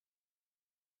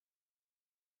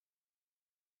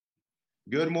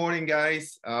Good morning,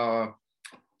 guys.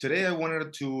 Today I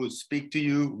wanted to speak to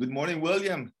you. Good morning,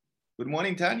 William. Good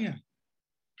morning, Tanya. Go ahead.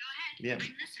 Yeah. I'm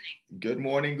listening. Good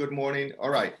morning. Good morning. All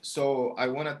right. So I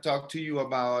want to talk to you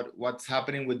about what's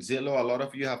happening with Zillow. A lot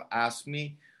of you have asked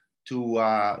me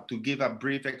to give a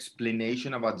brief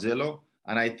explanation about Zillow,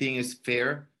 and I think it's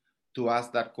fair to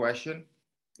ask that question.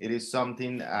 It is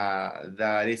something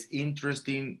that is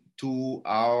interesting to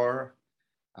our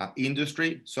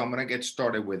industry. So I'm going to get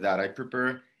started with that. I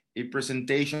prepare a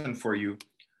presentation for you.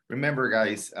 Remember,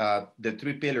 guys, the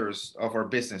three pillars of our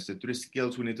business, the three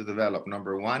skills we need to develop.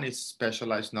 Number one is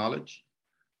specialized knowledge.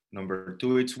 Number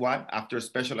two, it's what? After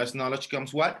specialized knowledge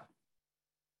comes what?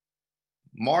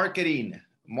 Marketing.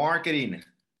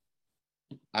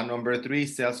 And number three,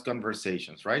 sales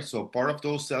conversations, right? So part of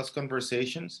those sales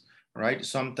conversations, right,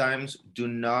 sometimes do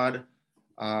not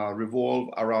revolve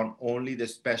around only the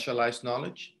specialized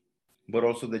knowledge, but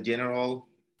also the general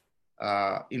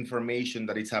information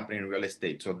that is happening in real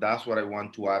estate. So that's what I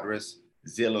want to address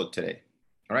Zillow today.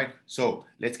 All right, so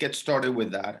let's get started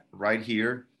with that. Right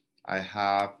here, I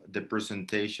have the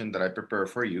presentation that I prepared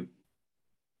for you.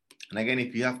 And again,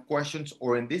 if you have questions,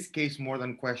 or in this case, more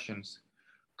than questions,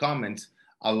 comments,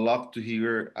 I'd love to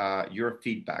hear your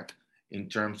feedback in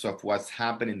terms of what's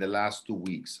happened in the last 2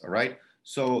 weeks. All right,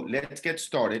 so let's get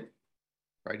started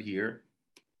right here.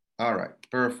 All right,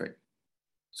 perfect.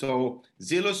 So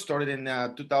Zillow started in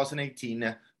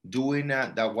 2018 doing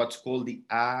that what's called the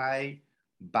iBuyers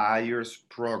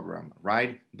program,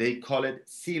 right? They call it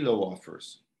Zillow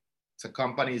offers. It's a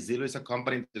company, Zillow is a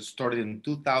company that started in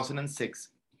 2006,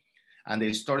 and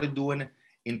they started doing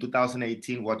in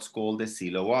 2018 what's called the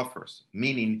Zillow offers,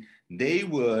 meaning they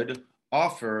would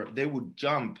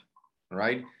jump,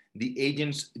 right? The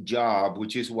agent's job,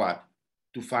 which is what?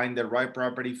 To find the right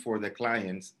property for the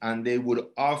clients, and they would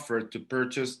offer to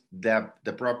purchase the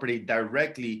property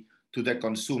directly to the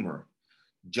consumer,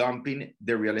 jumping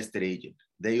the real estate agent.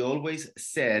 They always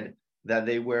said that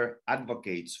they were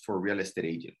advocates for real estate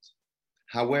agents.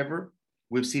 However,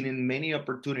 we've seen in many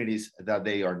opportunities that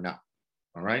they are not.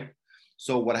 All right.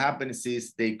 So what happens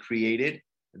is they created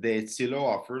the Zillow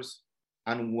offers,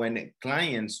 and when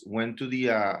clients went to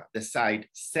the site,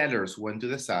 sellers went to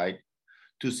the site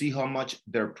to see how much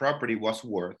their property was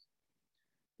worth,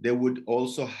 they would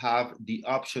also have the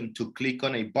option to click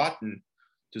on a button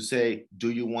to say,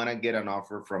 do you want to get an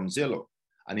offer from Zillow?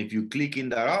 And if you click in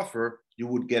that offer, you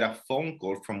would get a phone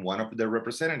call from one of the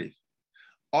representatives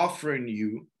offering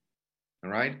you, all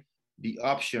right, the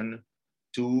option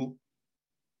to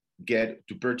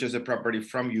purchase a property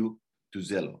from you to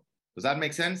Zillow. Does that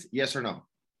make sense? Yes or no?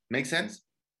 Make sense?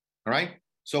 All right.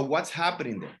 So what's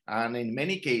happening there? And in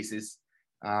many cases,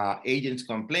 agents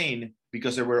complain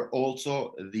because they were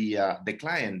also the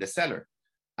client, the seller.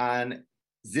 And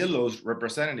Zillow's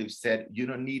representative said, you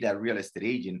don't need a real estate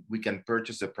agent. We can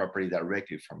purchase the property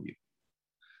directly from you.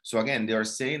 So again, they are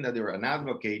saying that they're an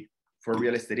advocate for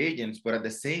real estate agents, but at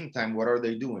the same time, what are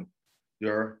they doing?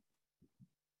 They're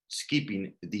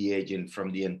skipping the agent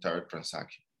from the entire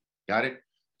transaction. Got it?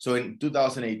 So in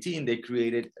 2018, they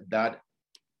created that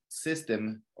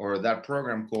system or that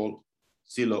program called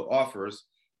Zillow Offers,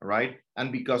 right?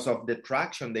 And because of the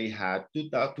traction they had,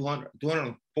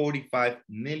 245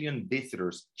 million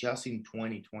visitors just in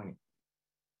 2020.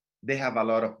 They have a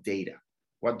lot of data.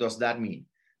 What does that mean?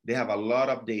 They have a lot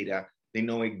of data. They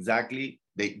know exactly,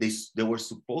 they were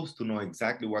supposed to know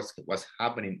exactly what's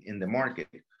happening in the market.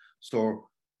 So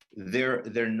their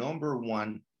number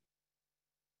one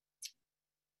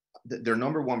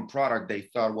product they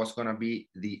thought was going to be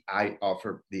the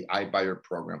iBuyer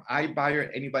program.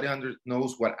 iBuyer, anybody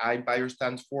knows what iBuyer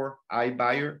stands for?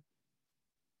 iBuyer,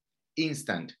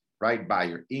 instant, right?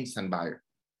 Buyer, instant buyer,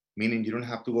 meaning you don't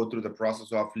have to go through the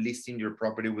process of listing your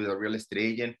property with a real estate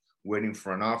agent, waiting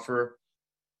for an offer,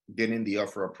 getting the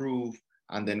offer approved,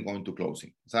 and then going to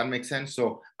closing. Does that make sense?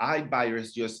 So iBuyer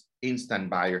is just instant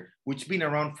buyer, which has been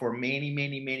around for many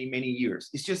years.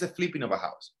 It's just a flipping of a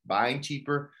house, buying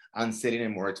cheaper and selling it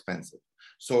more expensive.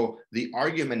 So the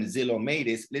argument Zillow made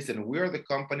is, listen, we're the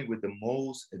company with the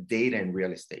most data in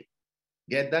real estate.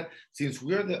 Get that? Since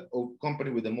we're the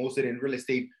company with the most data in real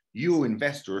estate, you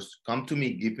investors come to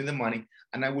me, give me the money,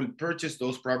 and I will purchase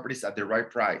those properties at the right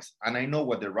price. And I know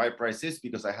what the right price is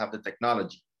because I have the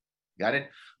technology. Got it?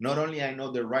 Not only I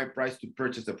know the right price to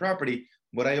purchase the property,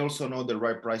 but I also know the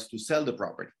right price to sell the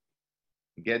property.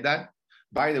 Get that?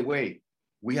 By the way,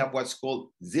 we have what's called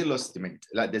Zillow estimate,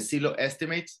 like the Zillow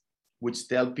estimates, which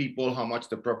tell people how much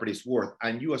the property is worth.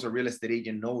 And you as a real estate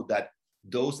agent know that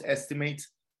those estimates,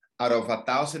 out of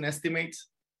 1,000 estimates,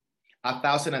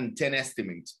 1,010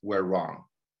 estimates were wrong.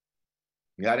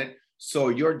 Got it? So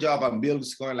your job, and Bill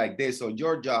is going like this. So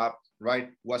your job, right,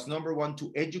 was number one,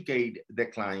 to educate the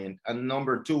client. And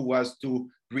number two was to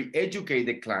re-educate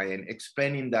the client,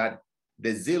 explaining that the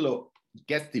Zillow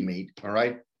guesstimate, all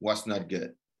right, was not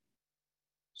good.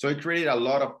 So it created a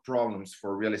lot of problems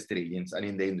for real estate agents and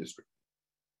in the industry,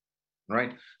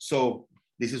 right? So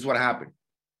this is what happened.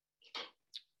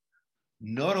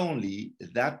 Not only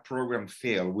that program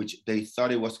failed, which they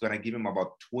thought it was going to give them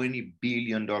about $20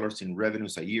 billion in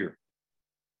revenues a year.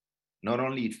 Not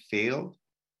only it failed,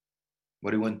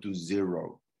 but it went to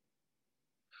zero.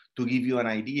 To give you an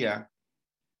idea,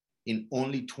 in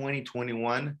only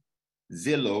 2021,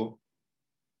 Zillow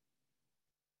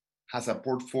has a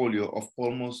portfolio of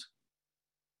almost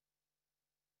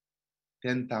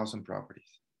 10,000 properties.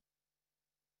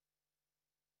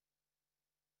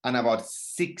 And about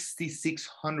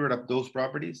 6,600 of those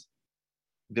properties,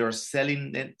 they're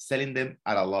selling them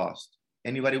at a loss.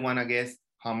 Anybody want to guess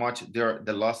how much the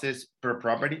losses per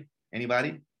property?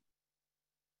 Anybody?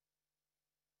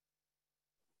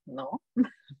 No.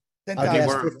 I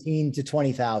guess 15 to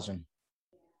 20,000.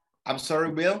 I'm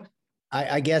sorry, Bill?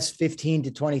 I guess 15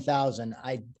 to 20,000.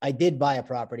 I did buy a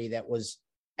property that was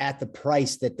at the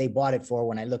price that they bought it for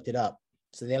when I looked it up.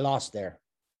 So they lost there.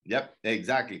 Yep,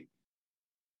 exactly.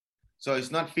 So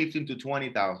it's not 15 to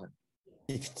 20,000.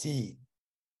 15.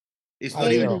 It's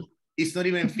not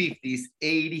even 50, it's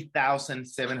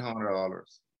 $80,700.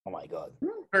 Oh my God.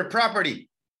 Per property.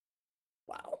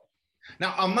 Wow.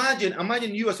 Now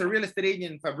imagine you as a real estate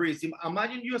agent, Fabrice.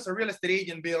 Imagine you as a real estate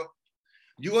agent, Bill.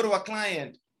 You go to a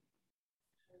client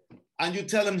and you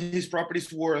tell him his property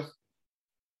is worth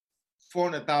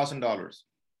 $400,000,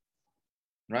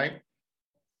 right?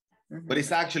 Mm-hmm. But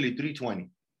it's actually $320,000.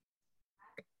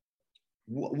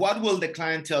 What will the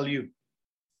client tell you?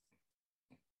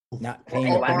 Not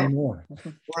paying anymore.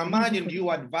 Or imagine you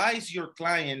advise your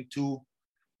client to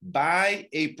buy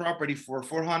a property for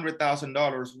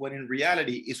 $400,000 when in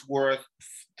reality it's worth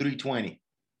 $320,000,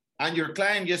 and your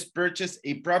client just purchased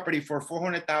a property for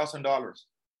 $400,000,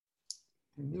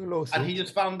 and he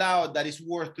just found out that it's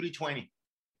worth $320,000.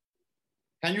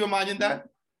 Can you imagine that?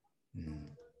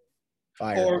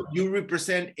 Fire. Or you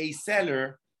represent a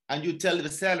seller and you tell the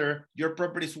seller your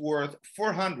property is worth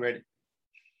 $400,000,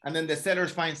 and then the seller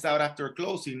finds out after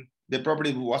closing the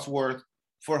property was worth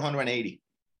 $480,000.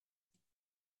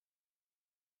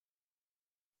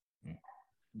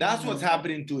 That's what's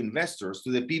happening to investors,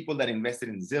 to the people that invested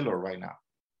in Zillow right now.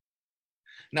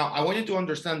 Now, I want you to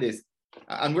understand this,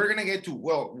 and we're going to get to,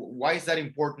 well, why is that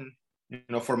important,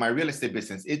 for my real estate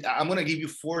business? I'm going to give you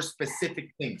 4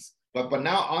 specific things, but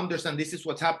now understand this is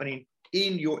what's happening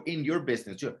in your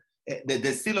business. The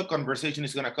Zillow conversation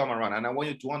is going to come around, and I want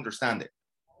you to understand it.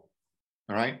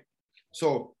 All right.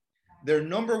 So their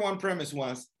number one premise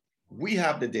was, we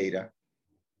have the data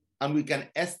and we can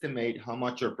estimate how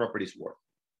much your property is worth.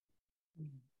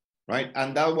 Right.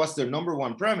 And that was their number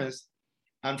one premise.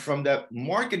 And from the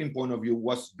marketing point of view,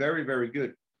 was very, very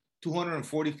good.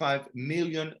 245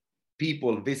 million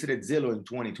people visited Zillow in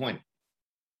 2020.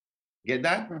 Get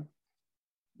that?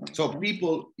 So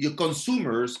people, your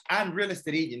consumers and real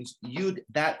estate agents use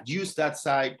that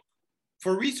site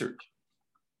for research.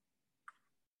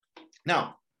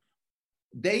 Now,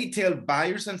 they tell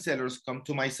buyers and sellers, come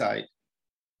to my site,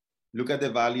 look at the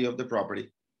value of the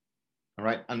property, all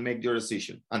right, and make your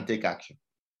decision and take action.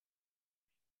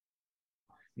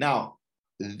 Now,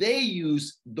 they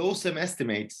use those same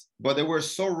estimates, but they were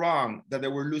so wrong that they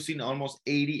were losing almost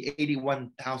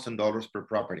 $81,000 per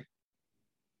property.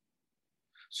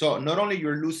 So not only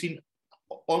you're losing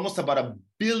almost about $1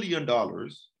 billion, all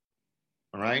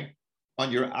right,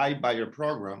 on your iBuyer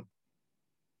program,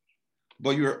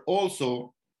 but you're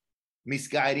also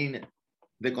misguiding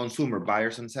the consumer,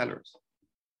 buyers and sellers.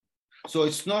 So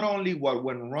it's not only what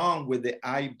went wrong with the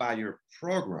iBuyer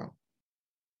program,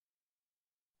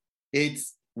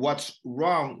 it's what's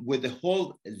wrong with the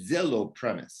whole Zillow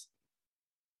premise,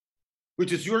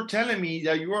 which is you're telling me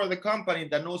that you are the company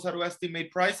that knows how to estimate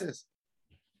prices,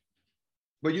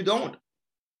 but you don't.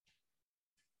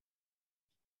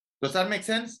 Does that make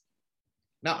sense?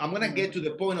 Now, I'm going to get to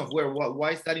the point of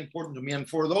why is that important to me. And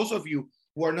for those of you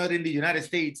who are not in the United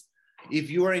States,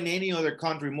 if you are in any other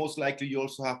country, most likely you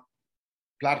also have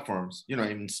platforms,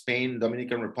 in Spain,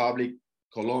 Dominican Republic,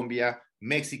 Colombia,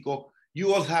 Mexico.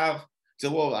 You all have, so,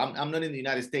 well, I'm not in the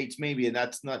United States, maybe, and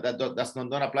that's not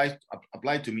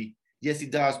apply to me. Yes,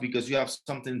 it does, because you have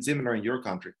something similar in your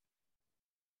country.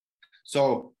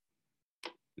 So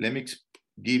let me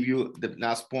give you the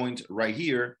last point right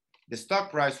here. The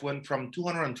stock price went from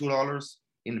 $202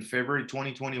 in February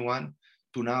 2021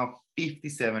 to now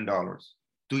 $57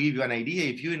 to give you an idea,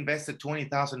 if you invested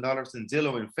 $20,000 in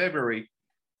Zillow in February,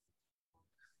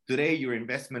 today your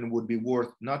investment would be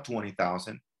worth not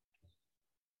 20,000,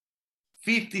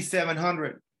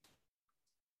 5,700.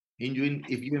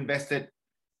 If you invested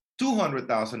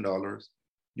 $200,000,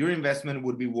 your investment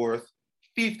would be worth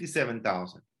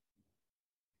 57,000.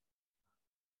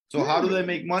 So how do they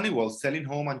make money? Well, selling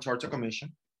home and charge a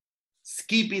commission,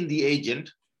 skipping the agent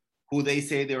who they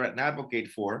say they're an advocate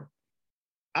for,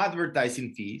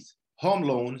 advertising fees, home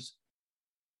loans,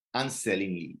 and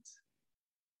selling leads.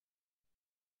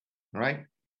 All right.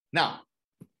 Now,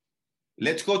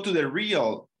 let's go to the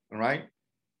real, right,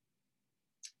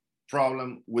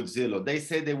 problem with Zillow. They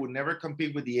say they would never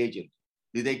compete with the agent.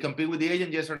 Did they compete with the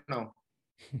agent? Yes or no?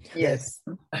 Yes.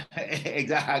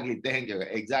 Exactly. Thank you.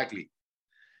 Exactly.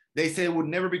 They say would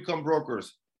never become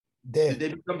brokers. Did they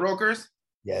become brokers?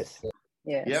 Yes.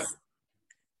 Yes.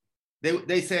 Yep.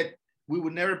 They said we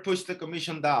would never push the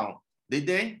commission down. Did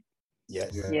they?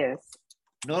 Yes. Yes.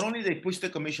 Not only they push the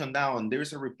commission down,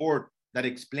 there's a report that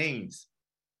explains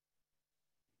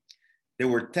they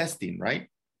were testing, right?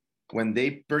 When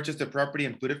they purchased the property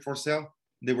and put it for sale,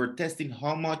 they were testing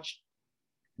how much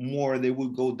more they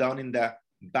would go down in the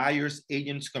buyer's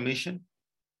agent's commission,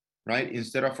 right?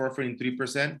 Instead of offering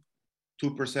 3%,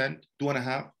 2%,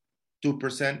 2.5%,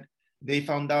 2%, they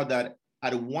found out that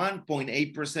at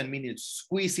 1.8%, meaning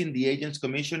squeezing the agent's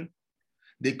commission,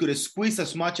 they could squeeze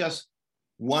as much as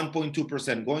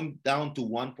 1.2%, going down to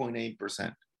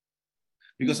 1.8%.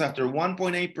 Because after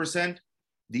 1.8%,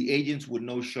 the agents would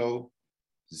no show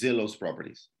Zillow's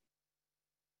properties.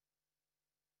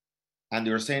 And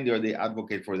they're saying they're the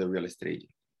advocate for the real estate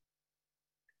agent.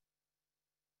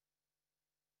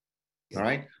 All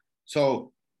right.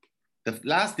 So the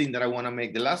last thing that I want to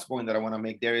make, the last point that I want to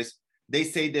make there is they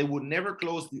say they would never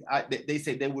close the, they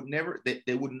say they would never,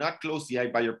 they would not close the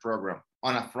iBuyer program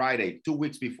on a Friday, 2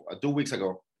 weeks before, 2 weeks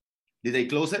ago. Did they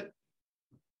close it?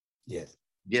 Yes.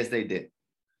 Yes, they did.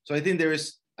 So I think there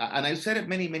is, and I've said it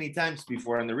many, many times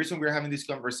before, and the reason we're having this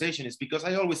conversation is because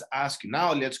I always ask you,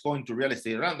 now let's go into real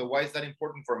estate. Rando, why is that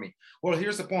important for me? Well,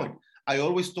 here's the point. I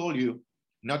always told you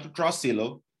not to trust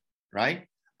Zillow, right?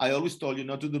 I always told you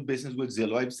not to do business with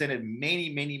Zillow. I've said it many,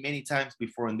 many, many times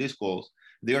before in these calls.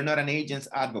 They are not an agent's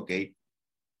advocate,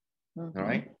 all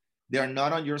right? They are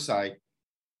not on your side.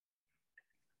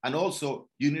 And also,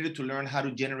 you needed to learn how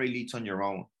to generate leads on your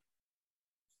own,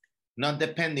 not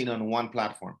depending on one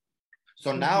platform.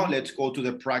 So now let's go to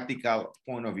the practical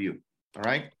point of view, all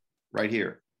right? Right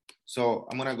here. So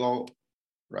I'm gonna go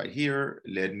right here.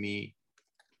 Let me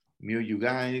mute you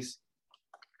guys.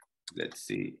 Let's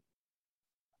see.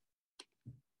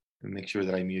 Make sure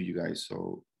that I mute you guys.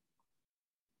 So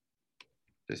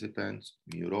participants,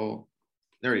 mute all.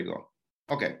 There you go.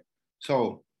 Okay,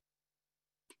 so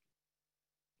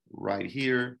right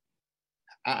here.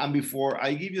 And before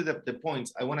I give you the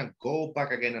points, I want to go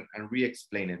back again and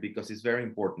re-explain it because it's very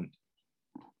important.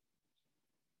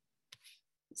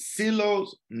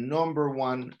 Zillow's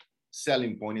 #1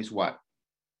 selling point is what?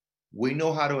 We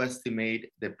know how to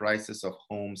estimate the prices of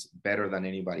homes better than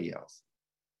anybody else.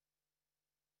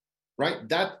 Right?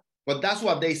 But that's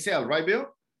what they sell, right, Bill?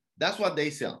 That's what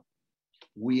they sell.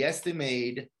 We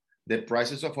estimate the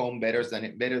prices of home better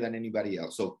than anybody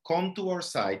else. So come to our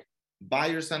site,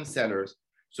 buyers and sellers,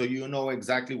 so you know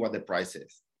exactly what the price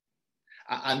is.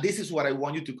 And this is what I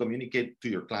want you to communicate to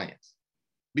your clients.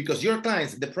 Because your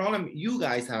clients, the problem you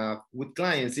guys have with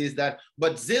clients is that,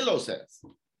 but Zillow says,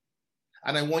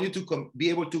 and I want you to be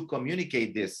able to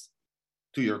communicate this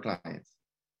to your clients.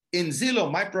 In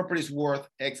Zillow, my property is worth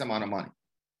X amount of money.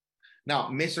 Now,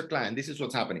 Mr. Client, this is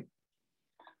what's happening.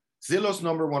 Zillow's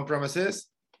 #1 premise is,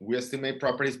 we estimate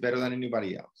properties better than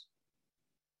anybody else.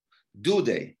 Do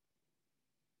they?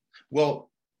 Well,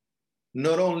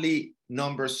 not only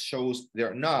numbers shows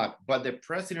they're not, but the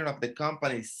president of the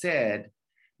company said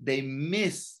they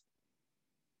miss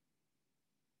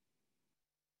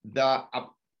the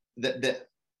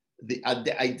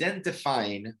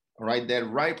identifying, right, the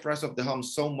right price of the home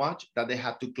so much that they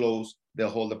had to close the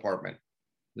whole department,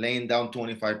 laying down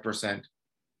 25%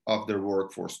 of their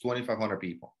workforce, 2,500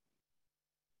 people.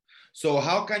 So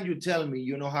how can you tell me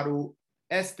you know how to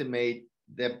estimate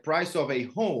the price of a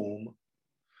home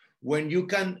when you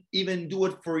can even do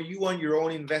it for you and your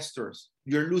own investors?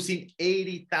 You're losing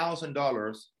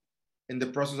 $80,000 in the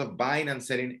process of buying and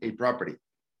selling a property.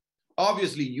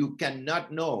 Obviously, you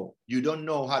cannot know, you don't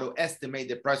know how to estimate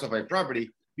the price of a property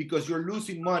because you're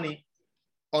losing money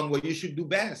on what you should do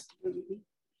best.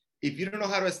 If you don't know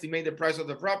how to estimate the price of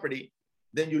the property,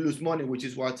 then you lose money, which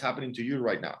is what's happening to you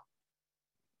right now.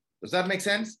 Does that make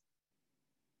sense?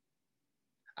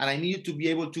 And I need you to be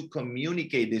able to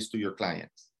communicate this to your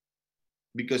clients,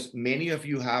 because many of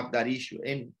you have that issue.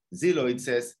 In Zillow, it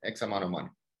says X amount of money.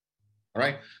 All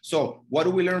right. So what do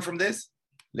we learn from this?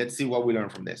 Let's see what we learn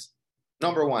from this.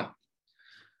 Number one,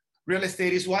 real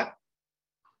estate is what?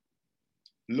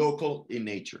 Local in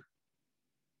nature.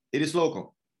 It is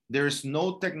local. There is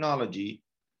no technology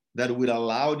that would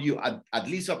allow you, at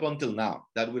least up until now,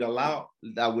 that would allow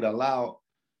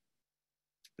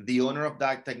the owner of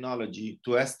that technology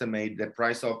to estimate the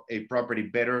price of a property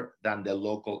better than the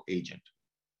local agent.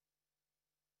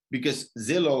 Because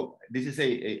Zillow, this is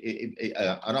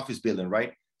an office building,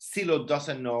 right? Zillow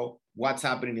doesn't know what's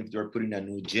happening if they're putting a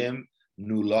new gym,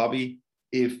 new lobby,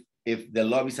 if the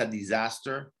lobby is a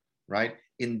disaster, right?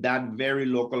 In that very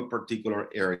local particular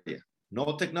area.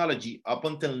 No technology up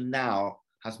until now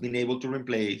has been able to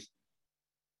replace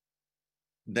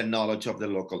the knowledge of the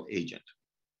local agent.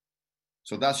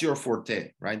 So that's your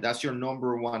forte, right? That's your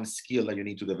number one skill that you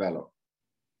need to develop.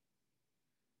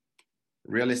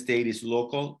 Real estate is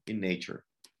local in nature.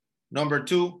 Number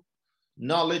two,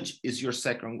 knowledge is your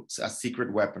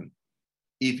secret weapon.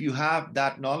 If you have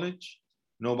that knowledge,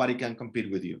 nobody can compete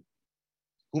with you.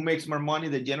 Who makes more money,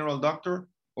 the general doctor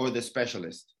or the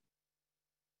specialist?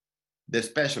 The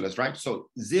specialist, right? So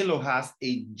Zillow has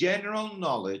a general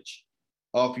knowledge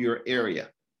of your area.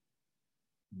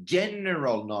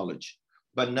 General knowledge,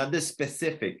 but not the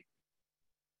specific,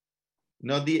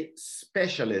 not the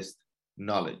specialist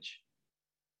knowledge.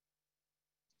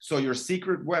 So your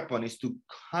secret weapon is to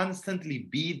constantly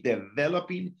be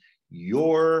developing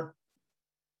your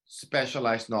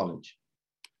specialized knowledge.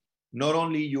 Not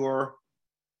only you're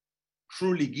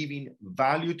truly giving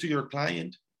value to your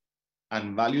client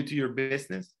and value to your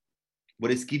business,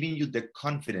 but it's giving you the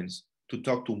confidence to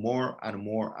talk to more and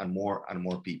more and more and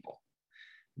more people.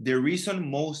 The reason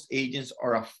most agents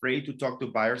are afraid to talk to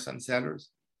buyers and sellers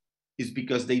is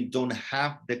because they don't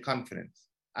have the confidence.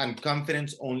 And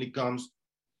confidence only comes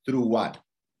through what?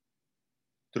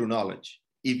 Through knowledge.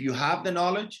 If you have the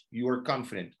knowledge, you are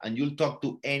confident and you'll talk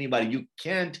to anybody. You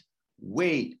can't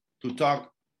wait to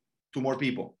talk to more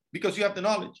people because you have the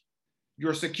knowledge.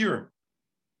 You're secure.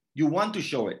 You want to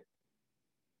show it.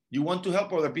 You want to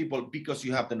help other people because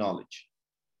you have the knowledge.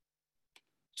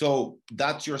 So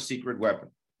that's your secret weapon.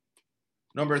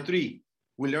 Number three,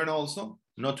 we learn also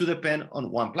not to depend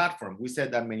on one platform. We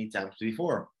said that many times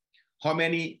before. How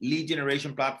many lead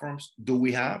generation platforms do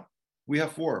we have? We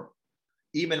have 4.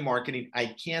 Email marketing.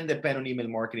 I can't depend on email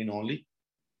marketing only.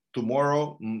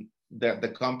 Tomorrow,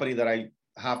 the company that I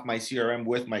have my CRM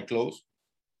with might close,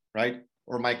 right?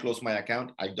 Or might close my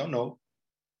account. I don't know.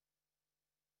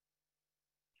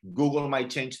 Google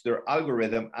might change their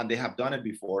algorithm, and they have done it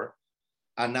before.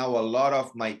 And now a lot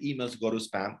of my emails go to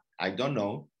spam. I don't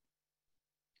know.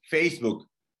 Facebook,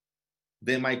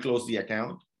 they might close the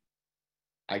account.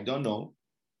 I don't know,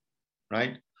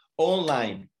 right?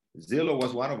 Online, Zillow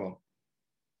was one of them.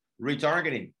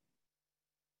 Retargeting,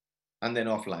 and then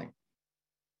offline.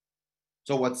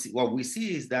 So what we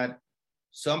see is that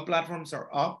some platforms are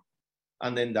up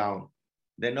and then down,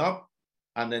 then up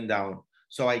and then down.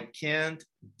 So I can't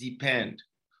depend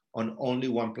on only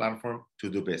one platform to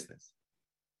do business.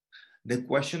 The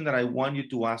question that I want you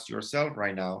to ask yourself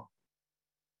right now,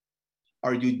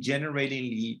 are you generating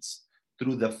leads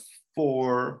through the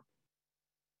 4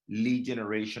 lead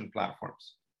generation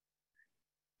platforms?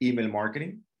 Email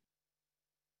marketing,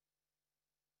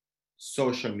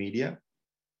 social media,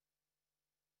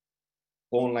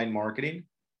 online marketing,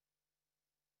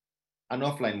 and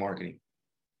offline marketing.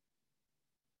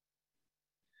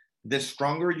 The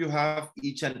stronger you have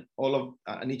each and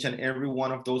every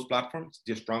one of those platforms,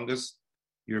 the strongest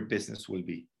your business will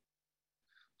be.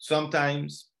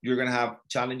 Sometimes you're going to have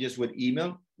challenges with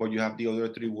email, but you have the other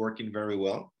 3 working very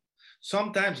well.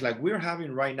 Sometimes, like we're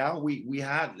having right now, we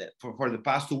had for the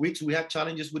past 2 weeks, we had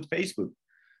challenges with Facebook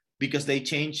because they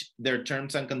changed their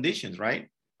terms and conditions, right?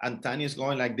 And Tanya's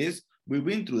going like this. We've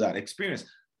been through that experience.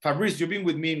 Fabrice, you've been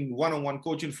with me in one-on-one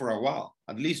coaching for a while,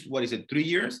 at least, 3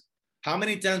 years? How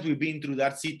many times we've been through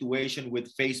that situation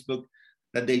with Facebook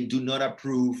that they do not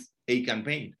approve a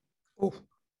campaign? Oh.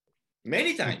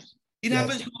 Many times. It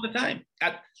happens all the time.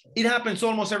 It happens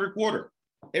almost every quarter,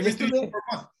 every 3 months.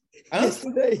 Huh?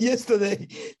 Yesterday,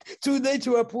 2 days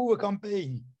to approve a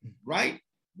campaign. Right?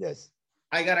 Yes.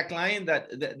 I got a client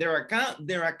that their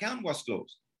account was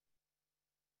closed.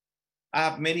 I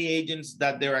have many agents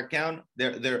that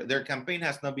their campaign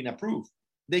has not been approved.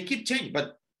 They keep changing,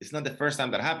 but it's not the first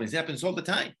time that happens. It happens all the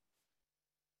time.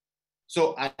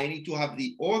 So I need to have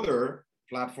the other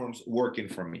platforms working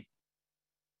for me.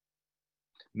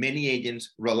 Many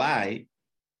agents rely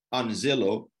on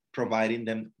Zillow providing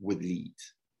them with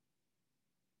leads.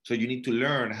 So you need to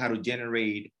learn how to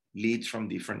generate leads from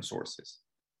different sources.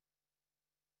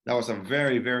 That was a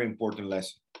very, very important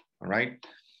lesson, all right?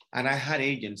 And I had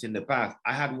agents in the past.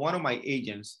 I had one of my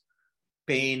agents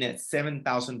paying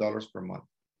 $7,000 per month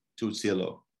to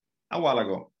Zillow a while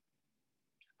ago.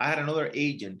 I had another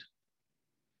agent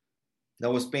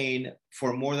that was paying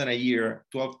for more than a year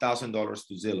 $12,000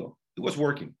 to Zillow. It was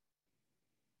working.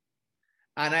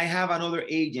 And I have another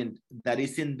agent that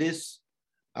is in this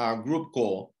group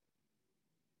call.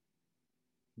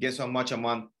 Guess how much a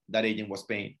month that agent was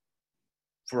paying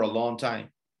for a long time?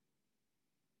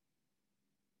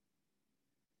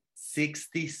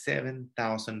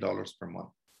 $67,000 per month.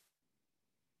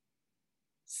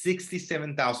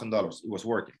 $67,000. It was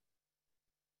working.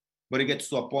 But it gets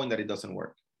to a point that it doesn't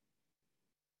work.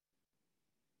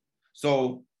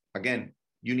 So again,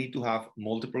 you need to have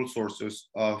multiple sources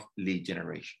of lead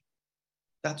generation.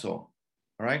 That's all.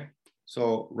 All right.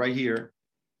 So right here,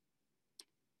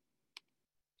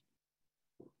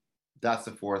 that's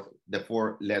the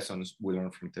four lessons we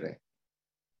learned from today.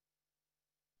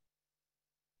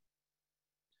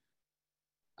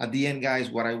 At the end,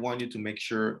 guys, what I want you to make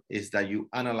sure is that you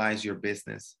analyze your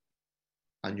business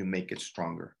and you make it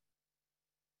stronger.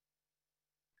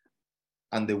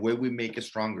 And the way we make it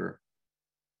stronger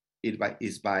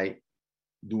is by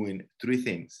doing three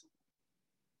things.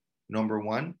 Number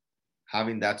one,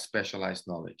 having that specialized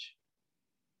knowledge.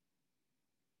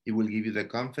 It will give you the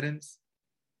confidence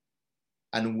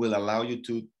and will allow you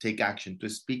to take action, to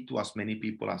speak to as many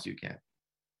people as you can.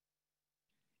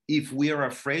 If we are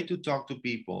afraid to talk to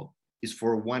people, it's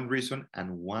for one reason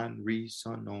and one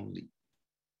reason only.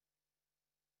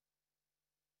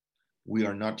 We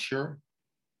are not sure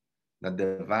that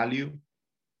the value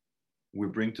we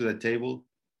bring to the table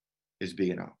is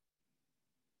big enough.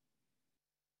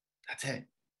 That's it.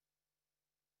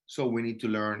 So we need to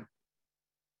learn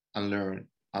and learn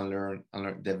and learn and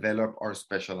learn, develop our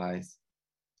specialized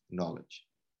knowledge.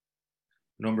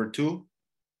 Number two,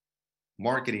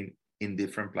 marketing in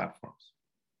different platforms.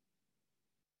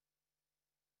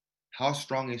 How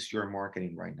strong is your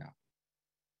marketing right now?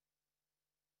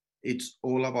 It's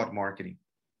all about marketing.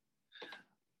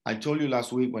 I told you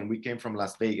last week when we came from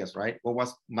Las Vegas, right? What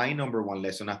was my number one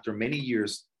lesson after many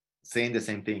years saying the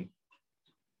same thing?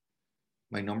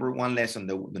 My number one lesson,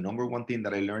 the number one thing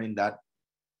that I learned in that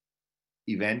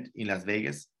event in Las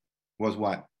Vegas was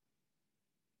what?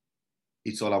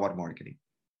 It's all about marketing.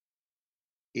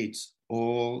 It's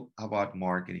all about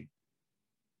marketing.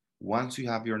 Once you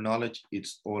have your knowledge,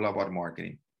 it's all about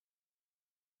marketing.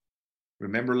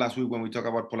 Remember last week when we talked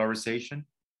about polarization?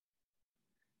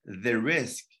 The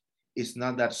risk is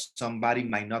not that somebody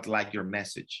might not like your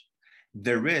message.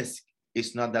 The risk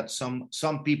is not that some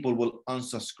people will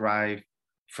unsubscribe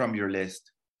from your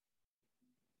list.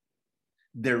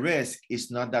 The risk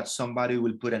is not that somebody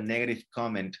will put a negative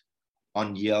comment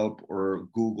on Yelp or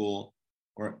Google,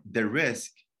 or the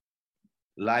risk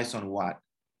lies on what?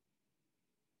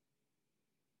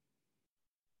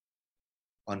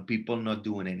 On people not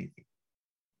doing anything.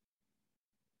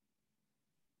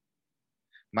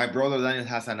 My brother Daniel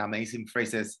has an amazing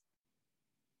phrase, says,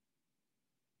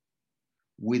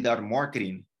 without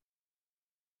marketing,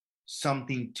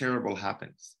 something terrible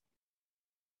happens.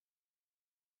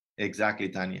 Exactly,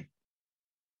 Tanya.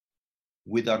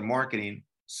 Without marketing,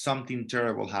 something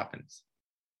terrible happens.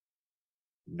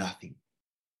 Nothing.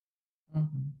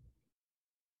 Mm-hmm.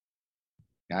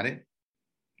 Got it?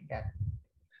 Got it.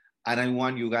 And I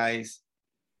want you guys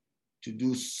to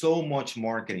do so much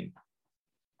marketing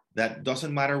that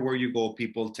doesn't matter where you go,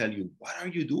 people tell you, what are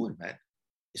you doing, man?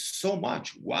 It's so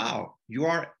much. Wow. You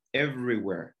are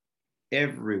everywhere,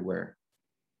 everywhere.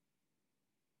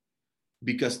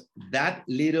 Because that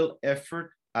little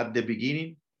effort at the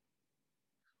beginning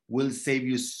will save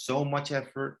you so much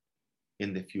effort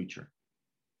in the future.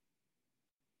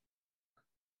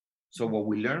 So what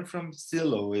we learned from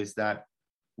Zillow is that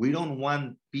we don't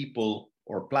want people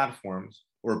or platforms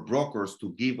or brokers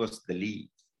to give us the leads.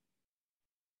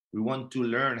 We want to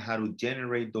learn how to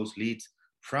generate those leads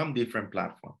from different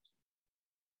platforms.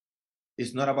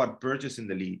 It's not about purchasing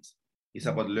the leads. It's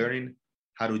about learning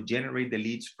how to generate the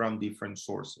leads from different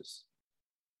sources.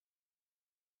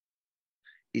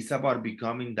 It's about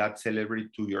becoming that celebrity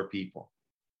to your people.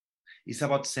 It's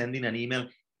about sending an email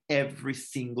every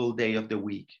single day of the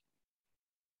week.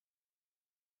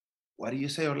 What do you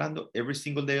say, Orlando? Every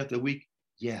single day of the week?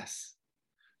 Yes.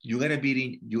 You gotta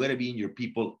be in your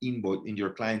people inbox, in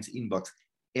your clients' inbox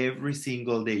every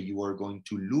single day. You are going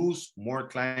to lose more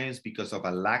clients because of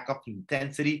a lack of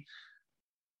intensity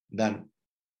than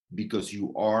because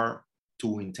you are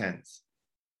too intense.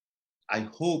 I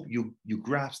hope you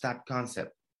grasp that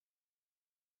concept.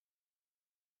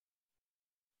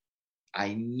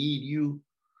 I need you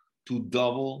to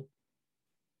double,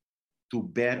 to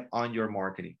bet on your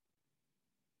marketing,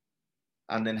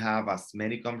 and then have as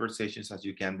many conversations as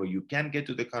you can, but you can't get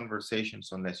to the conversations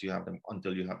unless you have them,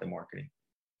 until you have the marketing.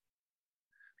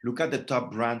 Look at the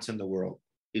top brands in the world.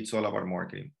 It's all about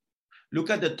marketing. Look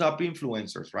at the top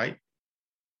influencers, right?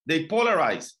 They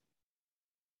polarize.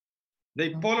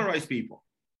 They polarize people.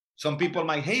 Some people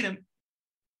might hate them.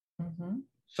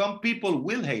 Some people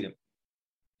will hate them.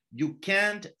 You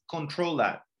can't control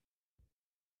that.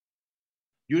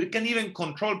 You can even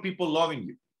control people loving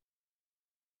you,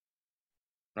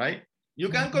 right? You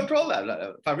can control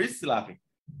that. Fabrice is laughing.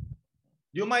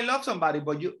 You might love somebody,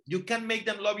 but you can't make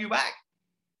them love you back.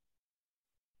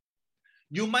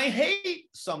 You might hate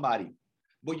somebody,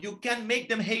 but you can't make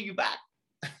them hate you back.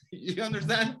 You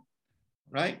understand?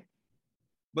 Right?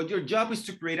 But your job is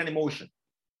to create an emotion.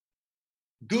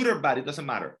 Good or bad, it doesn't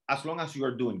matter, as long as you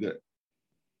are doing good.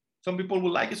 Some people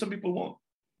will like it, some people won't.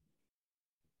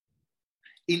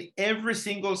 In every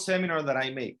single seminar that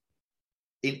I make,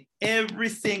 in every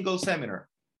single seminar,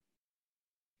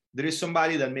 there is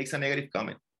somebody that makes a negative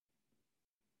comment.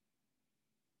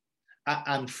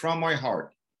 And from my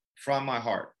heart,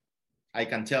 I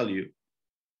can tell you,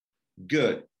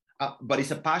 good. But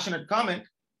it's a passionate comment.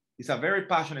 It's a very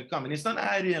passionate comment. It's not,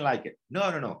 I didn't like it.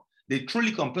 No. They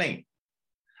truly complain.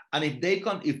 And if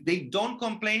they don't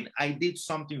complain, I did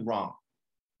something wrong.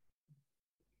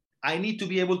 I need to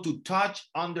be able to touch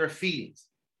on their feelings.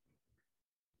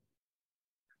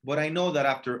 But I know that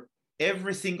after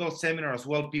every single seminar as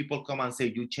well, people come and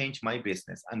say, you changed my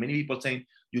business. And many people saying,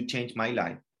 you changed my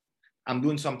life. I'm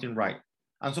doing something right.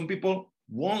 And some people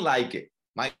won't like it,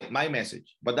 my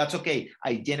message, but that's okay.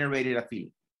 I generated a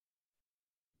feeling.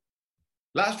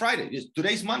 Last Friday,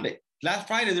 today's Monday. Last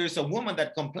Friday, there's a woman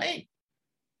that complained.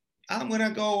 I'm going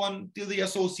to go on to the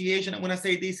association. I'm going to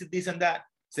say this, and that.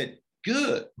 Said,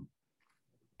 good.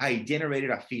 I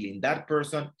generated a feeling. That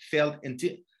person felt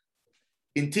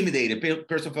intimidated.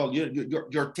 Person felt,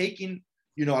 you're taking,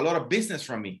 a lot of business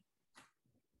from me.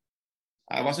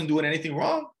 I wasn't doing anything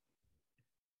wrong.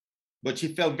 But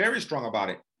she felt very strong about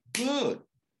it. Good.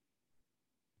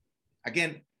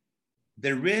 Again,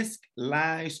 the risk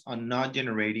lies on not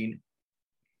generating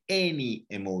any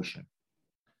emotion.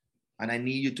 And I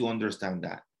need you to understand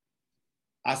that.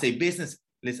 As a business,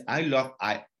 listen, I love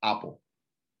Apple.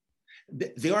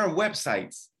 There are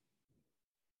websites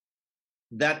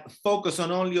that focus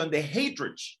only on the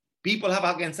hatred people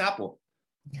have against Apple.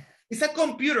 It's a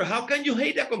computer. How can you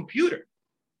hate a computer?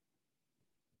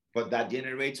 But that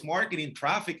generates marketing,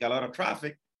 traffic, a lot of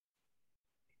traffic.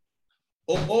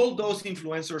 All those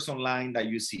influencers online that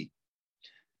you see.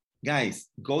 Guys,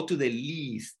 go to the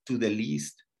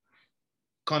least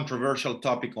controversial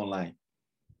topic online.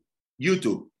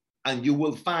 YouTube, and you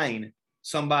will find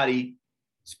somebody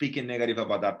speaking negative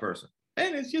about that person.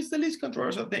 And it's just the least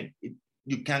controversial thing.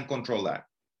 You can't control that.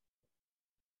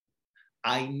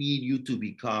 I need you to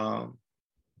become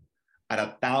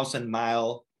at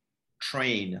 1,000-mile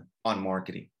train on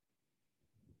marketing.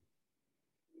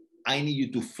 I need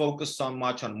you to focus so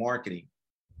much on marketing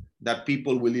that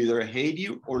people will either hate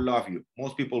you or love you.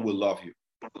 Most people will love you.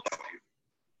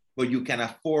 But you can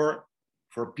afford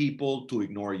for people to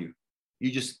ignore you.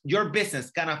 Your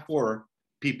business can afford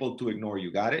people to ignore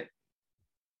you. Got it?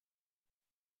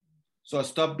 So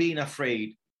stop being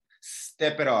afraid,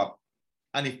 step it up.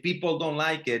 And if people don't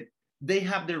like it, they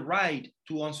have the right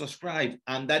to unsubscribe,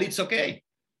 and that it's okay.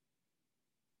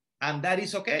 And that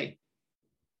is okay.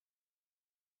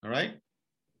 All right?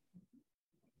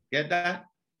 Get that?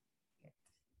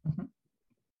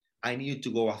 I need you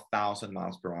to go 1,000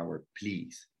 miles per hour,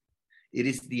 please. It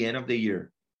is the end of the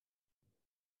year.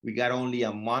 We got only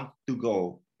a month to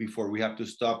go before we have to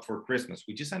stop for Christmas,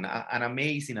 which is an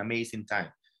amazing, amazing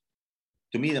time.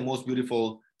 To me, the most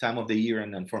beautiful time of the year,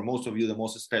 and for most of you, the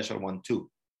most special one too,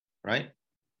 right?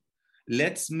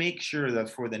 Let's make sure that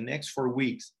for the next 4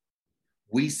 weeks,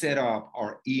 we set up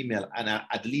our email and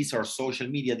at least our social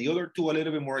media, the other two a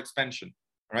little bit more expansion,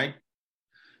 right?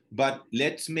 But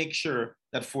let's make sure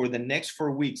that for the next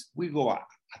 4 weeks, we go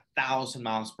 1,000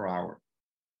 miles per hour.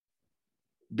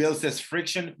 Bill says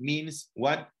friction means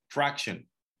what? Traction.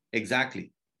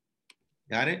 Exactly.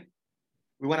 Got it?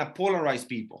 We want to polarize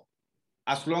people.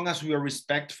 As long as we are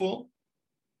respectful,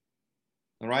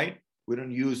 all right? We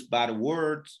don't use bad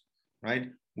words, right?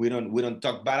 We don't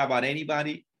talk bad about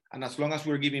anybody. And as long as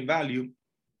we're giving value,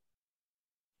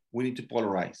 we need to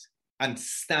polarize and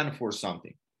stand for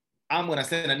something. I'm going to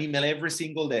send an email every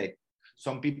single day.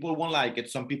 Some people won't like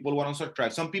it. Some people won't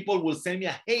subscribe. Some people will send me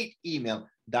a hate email.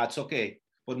 That's okay.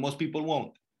 But most people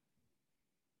won't.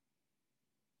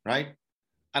 Right?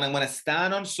 And I'm going to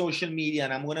stand on social media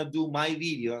and I'm going to do my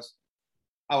videos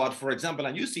about, for example,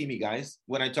 and you see me, guys,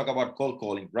 when I talk about cold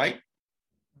calling, right?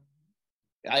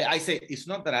 I say, it's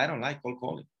not that I don't like cold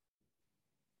calling.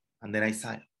 And then I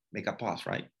say, make a pause,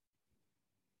 right?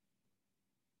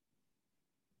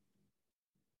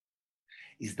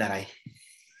 Is that I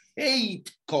hate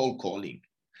cold calling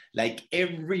like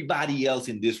everybody else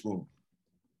in this room.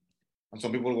 And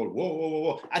some people go, whoa, whoa, whoa,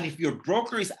 whoa. And if your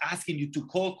broker is asking you to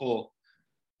cold call,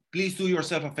 please do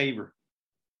yourself a favor.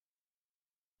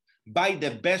 Buy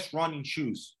the best running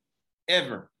shoes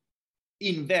ever.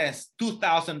 Invest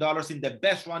 $2,000 in the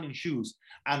best running shoes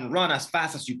and run as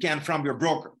fast as you can from your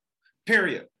broker,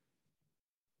 period.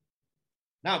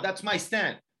 Now, that's my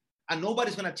stand. And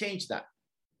nobody's going to change that.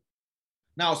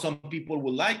 Now, some people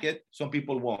will like it. Some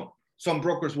people won't. Some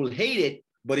brokers will hate it,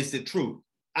 but it's the truth.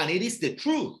 And it is the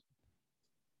truth.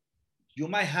 You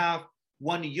might have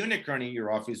one unicorn in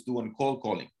your office doing cold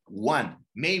calling. One,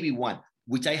 maybe one,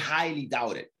 which I highly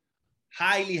doubt it.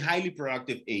 Highly, highly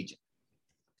productive agent.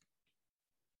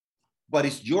 But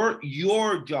it's your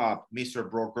job, Mr.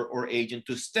 Broker or agent,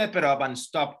 to step it up and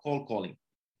stop cold calling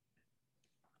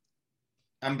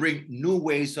and bring new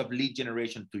ways of lead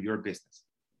generation to your business.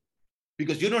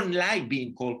 Because you don't like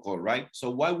being cold called, right? So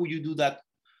why would you do that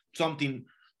something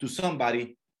to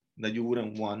somebody that you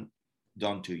wouldn't want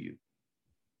done to you?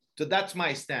 So that's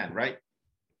my stand, right?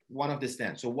 One of the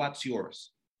stands. So what's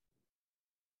yours?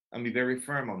 And be very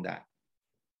firm on that.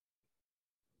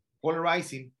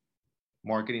 Polarizing,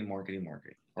 marketing, marketing,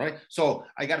 marketing. All right. So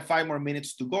I got 5 more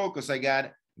minutes to go because I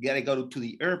gotta go to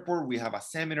the airport. We have a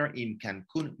seminar in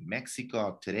Cancun,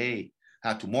 Mexico today,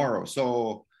 tomorrow.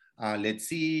 So let's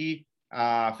see.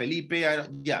 Felipe,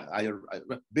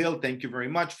 Bill, thank you very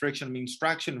much. Friction means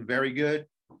traction, very good.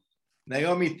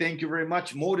 Naomi, thank you very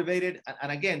much. Motivated,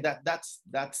 and again, that's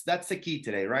the key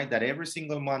today, right? That every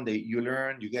single Monday you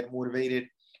learn, you get motivated,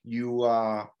 you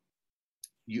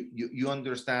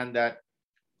understand that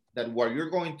what you're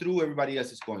going through, everybody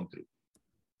else is going through,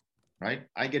 right?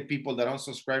 I get people that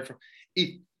unsubscribe from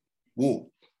it. Whoa.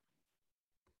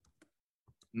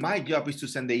 My job is to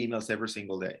send the emails every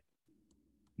single day.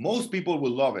 Most people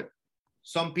will love it.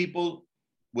 Some people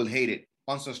will hate it,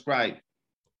 unsubscribe.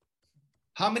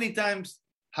 How many times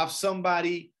have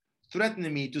somebody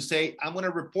threatened me to say, I'm going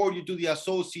to report you to the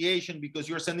association because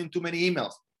you're sending too many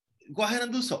emails? Go ahead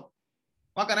and do so.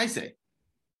 What can I say?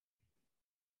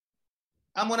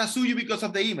 I'm going to sue you because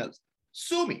of the emails.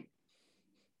 Sue me.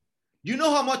 You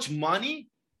know how much money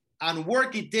and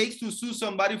work it takes to sue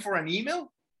somebody for an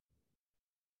email?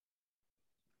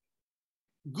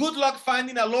 Good luck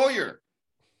finding a lawyer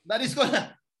that is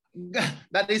gonna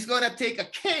take a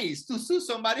case to sue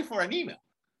somebody for an email.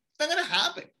 It's not gonna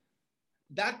happen.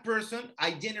 That person,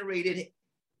 I generated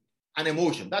an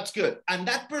emotion. That's good. And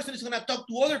that person is gonna talk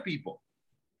to other people,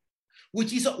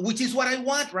 which is what I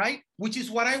want, right? Which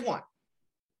is what I want.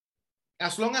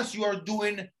 As long as you are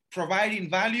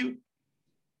providing value,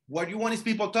 what you want is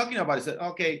people talking about it.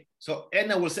 Okay, so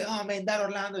Edna will say, oh man, that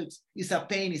Orlando is a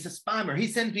pain, he's a spammer. He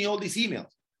sent me all these emails.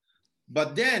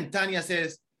 But then Tanya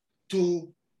says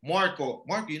to Marco,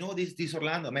 you know this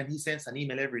Orlando, man, he sends an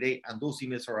email every day and those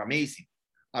emails are amazing.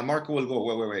 And Marco will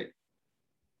go, wait.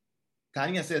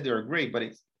 Tanya said they're great, but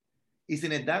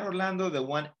isn't it that Orlando, the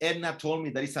one Edna told me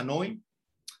that is annoying?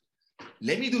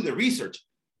 Let me do the research.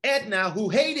 Edna, who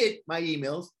hated my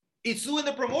emails, is doing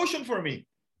the promotion for me.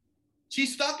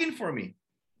 She's talking for me.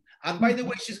 And by the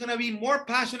way, she's going to be more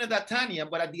passionate than Tanya,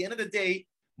 but at the end of the day,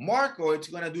 Marco is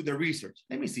going to do the research.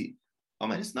 Let me see. Oh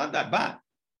man, it's not that bad.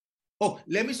 Oh,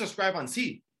 let me subscribe and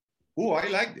see. Oh, I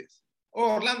like this.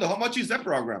 Oh, Orlando, how much is that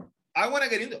program? I want to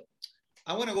get into it.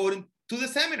 I want to go into the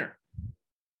seminar.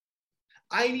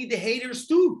 I need the haters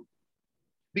too,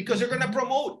 because they're going to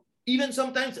promote even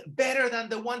sometimes better than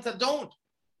the ones that don't,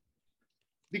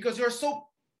 because you're so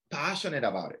passionate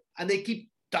about it and they keep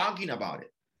talking about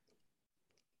it.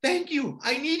 Thank you.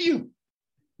 I need you.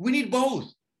 We need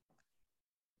both.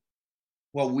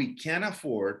 What we can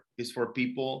afford is for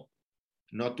people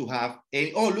not to have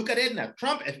any. Oh, look at Edna,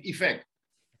 Trump effect.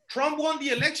 Trump won the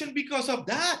election because of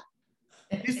that.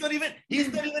 He's not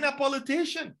even a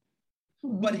politician,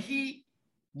 but he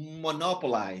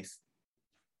monopolized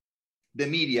the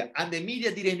media, and the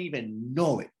media didn't even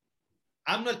know it.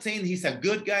 I'm not saying he's a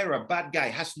good guy or a bad guy.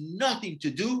 It has nothing to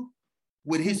do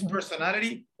with his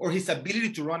personality or his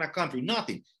ability to run a country.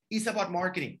 Nothing. It's about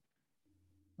marketing.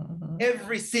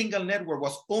 Every single network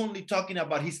was only talking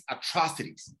about his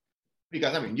atrocities.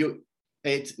 Because I mean,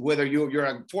 It's whether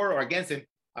you're for or against him.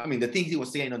 I mean, the things he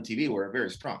was saying on TV were very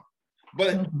strong.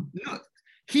 But look,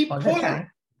 he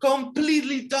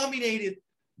completely dominated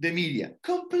the media.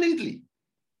 Completely.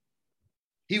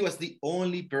 He was the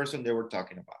only person they were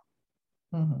talking about.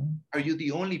 Are you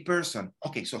the only person?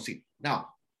 Okay, so see, now,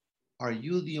 are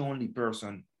you the only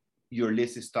person your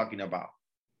list is talking about?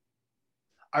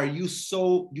 Are you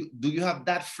do you have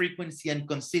that frequency and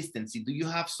consistency? Do you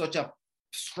have such a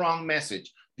strong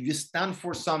message? Do you stand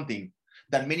for something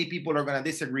that many people are going to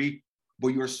disagree, but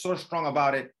you're so strong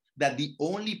about it that the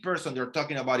only person they're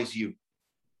talking about is you?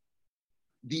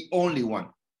 The only one.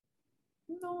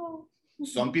 No.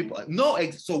 Some people, no,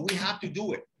 so we have to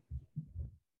do it.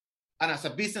 And as a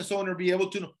business owner, be able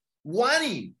to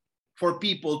wanting for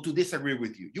people to disagree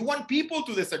with you. You want people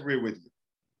to disagree with you.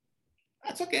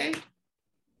 That's okay.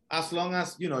 As long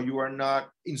as, you know, you are not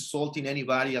insulting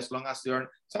anybody, as long as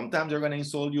sometimes they're going to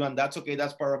insult you, and that's okay.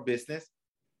 That's part of business.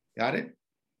 Got it?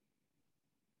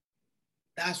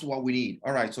 That's what we need.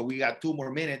 All right. So we got 2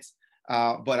 more minutes,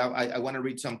 but I want to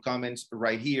read some comments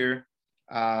right here.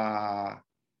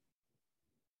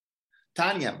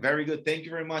 Tanya, very good. Thank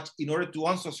you very much. In order to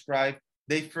unsubscribe,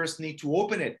 they first need to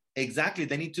open it. Exactly.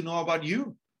 They need to know about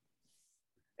you.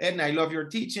 Edna, I love your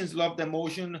teachings, love the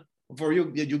emotion for you.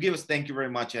 You give us. Thank you very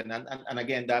much. And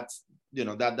again, that's, you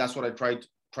know, that's what I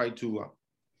try to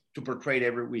portray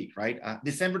every week, right?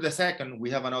 December the 2nd, we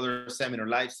have another seminar,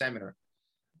 live seminar.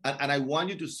 And I want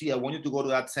you to see, I want you to go to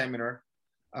that seminar,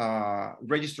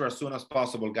 register as soon as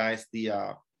possible, guys.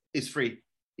 It's free.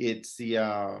 It's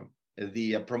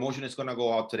the promotion is going to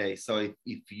go out today. So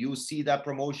if you see that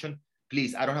promotion,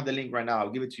 please, I don't have the link right now. I'll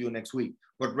give it to you next week,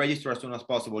 but register as soon as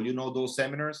possible. You know, those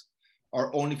seminars are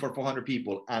only for 400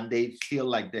 people and they feel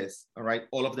like this. All right.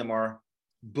 All of them are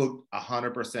booked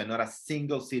 100%. Not a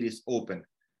single seat is open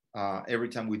every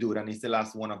time we do it. And it's the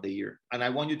last one of the year. And I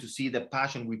want you to see the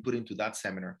passion we put into that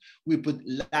seminar. We put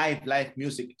live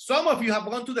music. Some of you have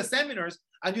gone to the seminars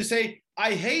and you say,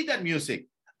 I hate that music.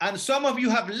 And some of you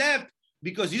have left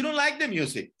because you don't like the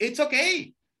music. It's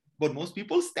okay. But most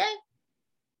people stay.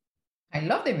 I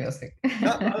love the music.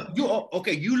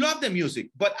 You love the music.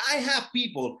 But I have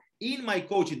people in my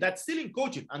coaching that's still in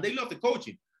coaching and they love the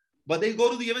coaching. But they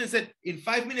go to the event and said, in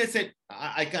 5 minutes, said,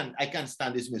 I can't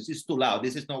stand this music. It's too loud.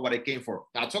 This is not what I came for.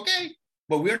 That's okay.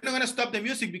 But we're not going to stop the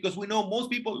music because we know most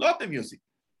people love the music.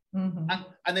 And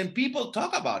then people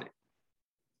talk about it.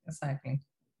 Exactly.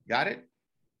 Got it?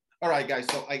 All right, guys.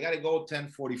 So I got to go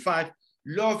 10:45.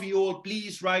 Love you all.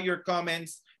 Please write your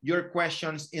comments, your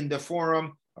questions in the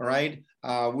forum. All right.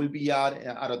 We'll be out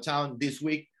of town this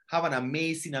week. Have an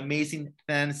amazing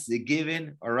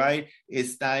Thanksgiving. All right.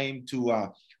 It's time to,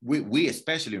 we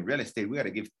especially in real estate, we got to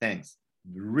give thanks,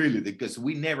 really, because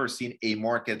we never seen a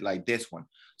market like this one.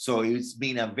 So it's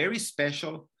been a very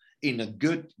special, in a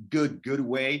good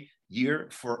way, year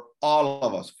for all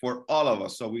of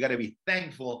us. So we got to be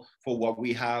thankful for what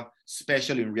we have,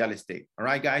 especially in real estate. All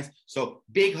right, guys. So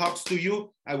big hugs to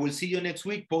you. I will see you next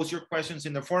week. Post your questions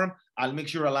in the forum. I'll make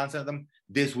sure I'll answer them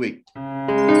this week.